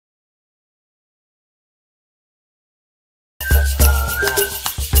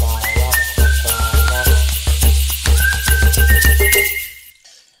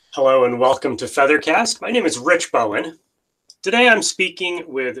Hello and welcome to Feathercast. My name is Rich Bowen. Today I'm speaking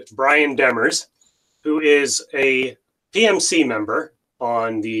with Brian Demers, who is a PMC member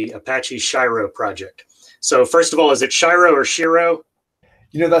on the Apache Shiro project. So first of all, is it Shiro or Shiro?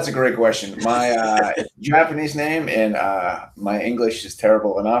 That's a great question. My Japanese name and my English is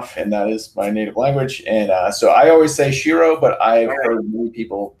terrible enough, and that is my native language. And so I always say Shiro, but I've heard many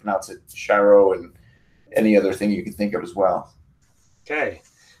people pronounce it Shiro and any other thing you can think of as well. Okay.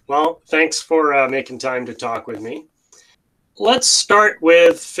 Well, thanks for making time to talk with me. Let's start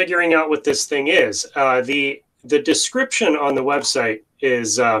with figuring out what this thing is. The description on the website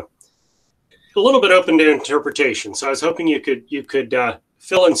is a little bit open to interpretation. So I was hoping you could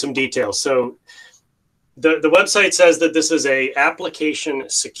fill in some details. So the website says that this is a application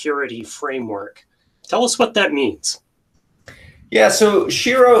security framework. Tell us what that means. Yeah, so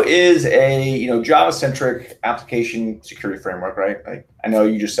Shiro is a Java-centric application security framework, right? I know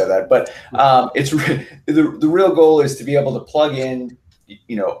you just said that, but it's the real goal is to be able to plug in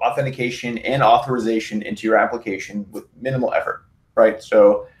authentication and authorization into your application with minimal effort, right?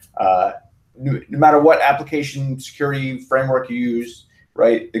 So no matter what application security framework you use,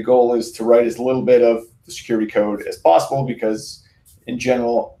 right, the goal is to write as little bit of the security code as possible because in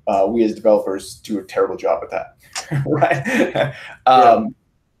general, we as developers do a terrible job at that. Right.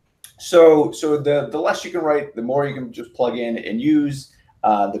 So the less you can write, the more you can just plug in and use,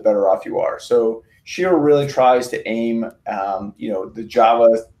 the better off you are. So Shiro really tries to aim, the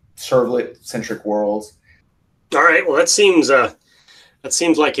Java servlet-centric world. All right. Well, that seems like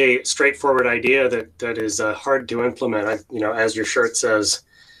a straightforward idea that is hard to implement. As your shirt says,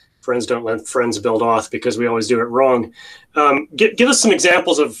 friends don't let friends build auth because we always do it wrong. Give us some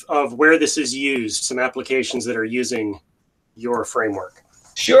examples of where this is used, some applications that are using your framework.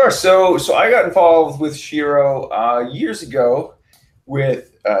 Sure. So I got involved with Shiro years ago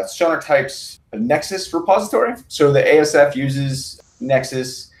with Sonatype's Nexus repository. So the ASF uses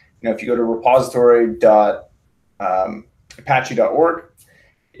Nexus. If you go to repository.apache.org,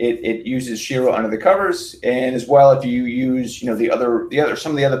 it uses Shiro under the covers, and as well, if you use some of the other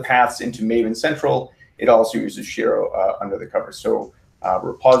paths into Maven Central, it also uses Shiro under the covers. So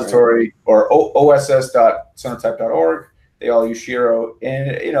repository or oss.sonatype.org, they all use Shiro,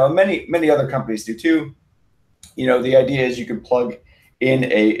 and many other companies do too. The idea is you can plug in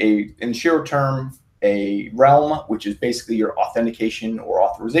in Shiro term a realm, which is basically your authentication or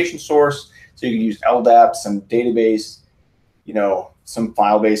authorization source. So you can use LDAP, some database, some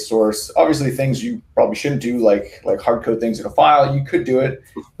file-based source. Obviously, things you probably shouldn't do, like hard code things in a file. You could do it,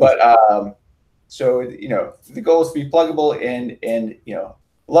 but so the goal is to be pluggable, and a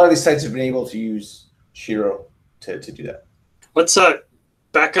lot of these sites have been able to use Shiro to do that. Let's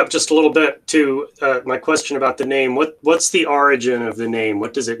back up just a little bit to my question about the name. What's the origin of the name?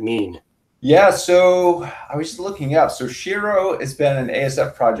 What does it mean? Yeah, so I was just looking up. So Shiro has been an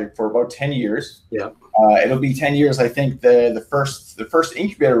ASF project for about 10 years. Yeah. It'll be 10 years. I think the first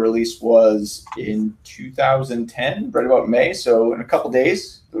incubator release was in 2010, right about May. So in a couple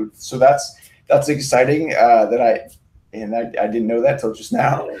days. So that's exciting. I didn't know that till just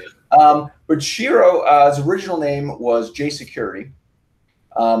now. But Shiro's original name was JSecurity.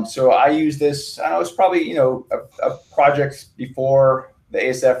 So I used this. It was probably a project before the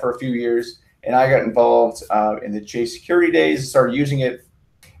ASF for a few years, and I got involved in the JSecurity days, started using it,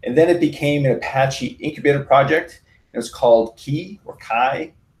 and then it became an Apache incubator project. It was called Key or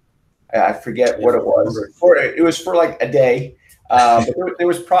Kai. I forget what it was. It was for like a day. But there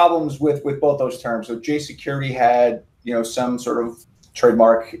was problems with both those terms. So JSecurity had some sort of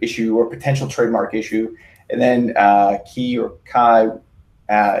trademark issue or potential trademark issue, and then Key or Kai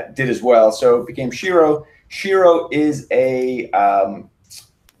did as well. So it became Shiro. Shiro is a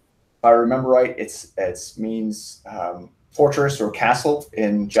if I remember right, it means fortress or castle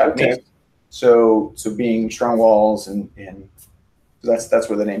in Japanese. Okay. So being strong walls, and that's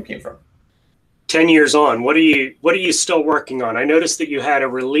where the name came from. 10 years on, what are you still working on? I noticed that you had a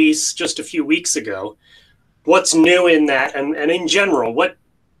release just a few weeks ago. What's new in that, and in general, what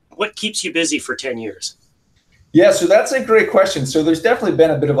keeps you busy for 10 years? Yeah, so that's a great question. So there's definitely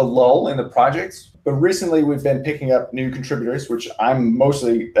been a bit of a lull in the project. But recently, we've been picking up new contributors, which I'm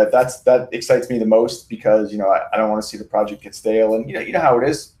mostly that excites me the most because I don't want to see the project get stale, and you know how it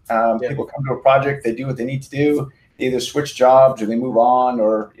is. People come to a project, they do what they need to do, they either switch jobs or they move on,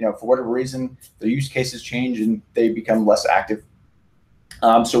 or for whatever reason their use cases change and they become less active.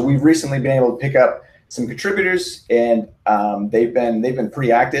 So we've recently been able to pick up some contributors, and they've been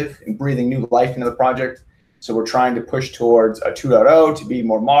pretty active in breathing new life into the project. So we're trying to push towards a 2.0 to be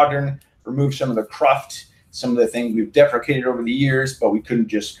more modern, remove some of the cruft some of the things we've deprecated over the years, but we couldn't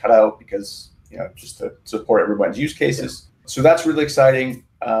just cut out because, just to support everybody's use cases. So that's really exciting.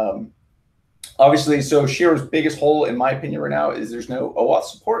 Obviously, so Shiro's biggest hole, in my opinion, right now is there's no OAuth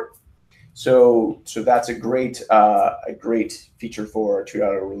support. So that's a great feature for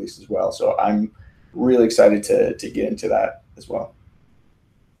 2.0 release as well. So I'm really excited to get into that as well.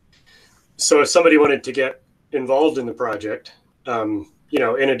 So if somebody wanted to get involved in the project, in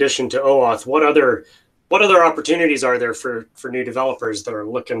addition to OAuth, what other opportunities are there for new developers that are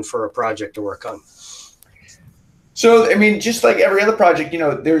looking for a project to work on? So, I mean, just like every other project,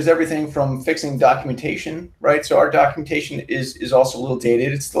 there's everything from fixing documentation, right? So our documentation is also a little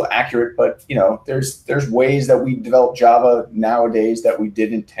dated. It's still accurate, but, there's ways that we develop Java nowadays that we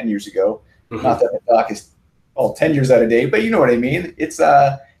didn't 10 years ago. Mm-hmm. Not that the doc is all 10 years out of date, but you know what I mean? It's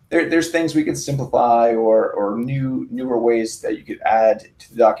there's things we can simplify or newer ways that you could add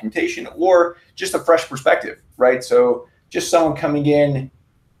to the documentation, or just a fresh perspective, right? So just someone coming in,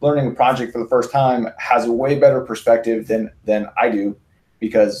 learning a project for the first time has a way better perspective than I do,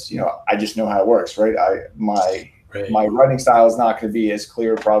 because I just know how it works, right? My writing style is not going to be as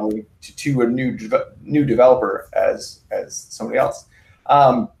clear probably to a new developer as somebody else.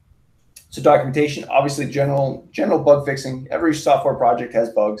 So documentation, obviously general bug fixing. Every software project has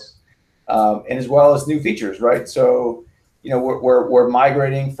bugs, and as well as new features, right? So we're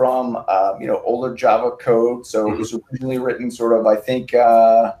migrating from older Java code. So it was originally written sort of, I think,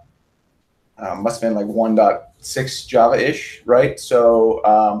 must have been like 1.6 Java-ish, right?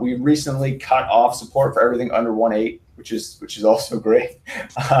 So we recently cut off support for everything under 1.8, which is also great.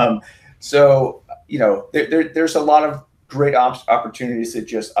 So there's a lot of great opportunities to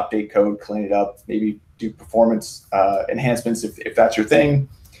just update code, clean it up, maybe do performance enhancements if that's your thing,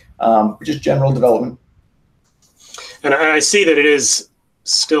 just general development. And I see that it is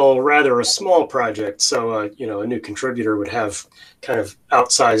still rather a small project, so a new contributor would have kind of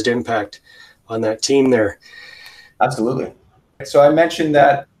outsized impact on that team there. Absolutely. So I mentioned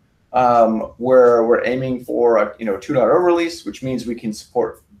that we're aiming for a 2.0 release, which means we can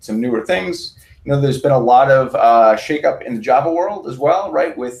support some newer things. There's been a lot of shakeup in the Java world as well,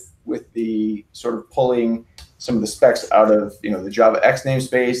 right? With the sort of pulling some of the specs out of the Java X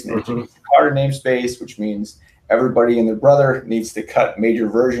namespace and the Carter namespace, which means everybody and their brother needs to cut major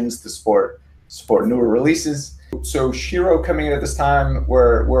versions to support newer releases. So Shiro coming in at this time,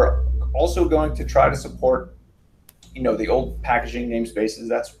 we're also going to try to support the old packaging namespaces.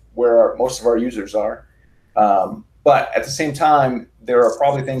 That's where most of our users are. But at the same time, there are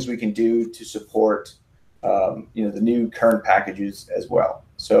probably things we can do to support the new current packages as well.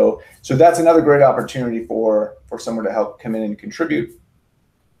 So that's another great opportunity for someone to help come in and contribute.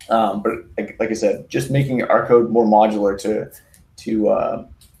 But like I said, just making our code more modular to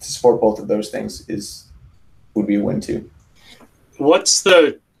support both of those things would be a win too.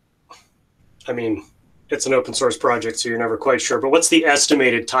 It's an open source project, so you're never quite sure, but what's the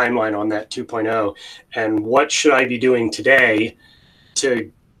estimated timeline on that 2.0, and what should I be doing today to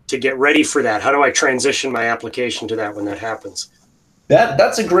get ready for that? How do I transition my application to that when that happens?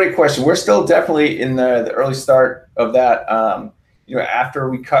 That's a great question. We're still definitely in the early start of that. After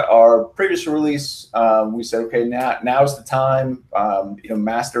we cut our previous release, we said, okay, now's the time.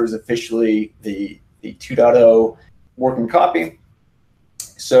 Master is officially the 2.0 working copy.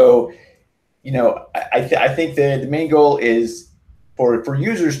 So, I think the main goal is for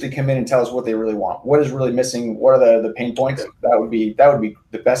users to come in and tell us what they really want. What is really missing? What are the pain points? That would be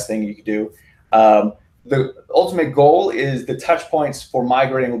the best thing you could do. The ultimate goal is the touch points for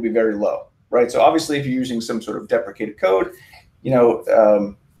migrating will be very low, right? So obviously, if you're using some sort of deprecated code, you're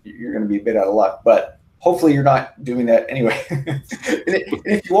going to be a bit out of luck. But hopefully, you're not doing that anyway. And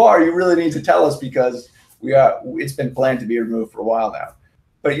if you are, you really need to tell us, because it's been planned to be removed for a while now.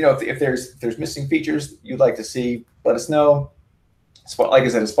 But if there's missing features you'd like to see, let us know. Like I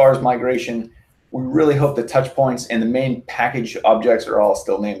said, as far as migration, we really hope the touch points and the main package objects are all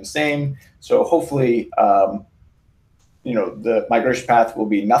still named the same. So hopefully, the migration path will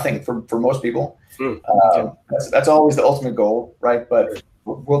be nothing for most people. That's always the ultimate goal, right? But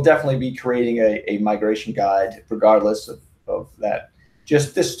we'll definitely be creating a migration guide regardless of that.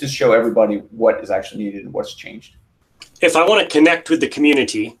 Just to show everybody what is actually needed and what's changed. If I want to connect with the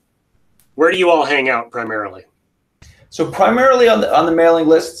community, where do you all hang out primarily? So primarily on the mailing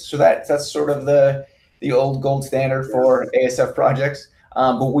list. So that's sort of the old gold standard for ASF projects.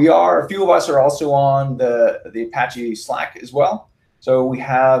 But a few of us are also on the Apache Slack as well. So we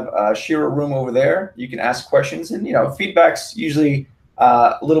have a Shiro room over there. You can ask questions, and feedback's usually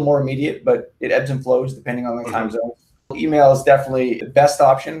a little more immediate, but it ebbs and flows depending on the time zone. Email is definitely the best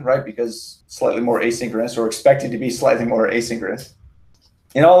option, right? Because slightly more asynchronous, or expected to be slightly more asynchronous.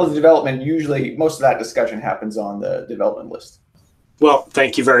 In all of the development, usually most of that discussion happens on the development list. Well,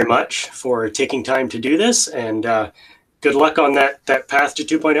 thank you very much for taking time to do this, and good luck on that path to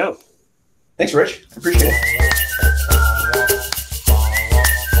 2.0. Thanks, Rich. I appreciate it.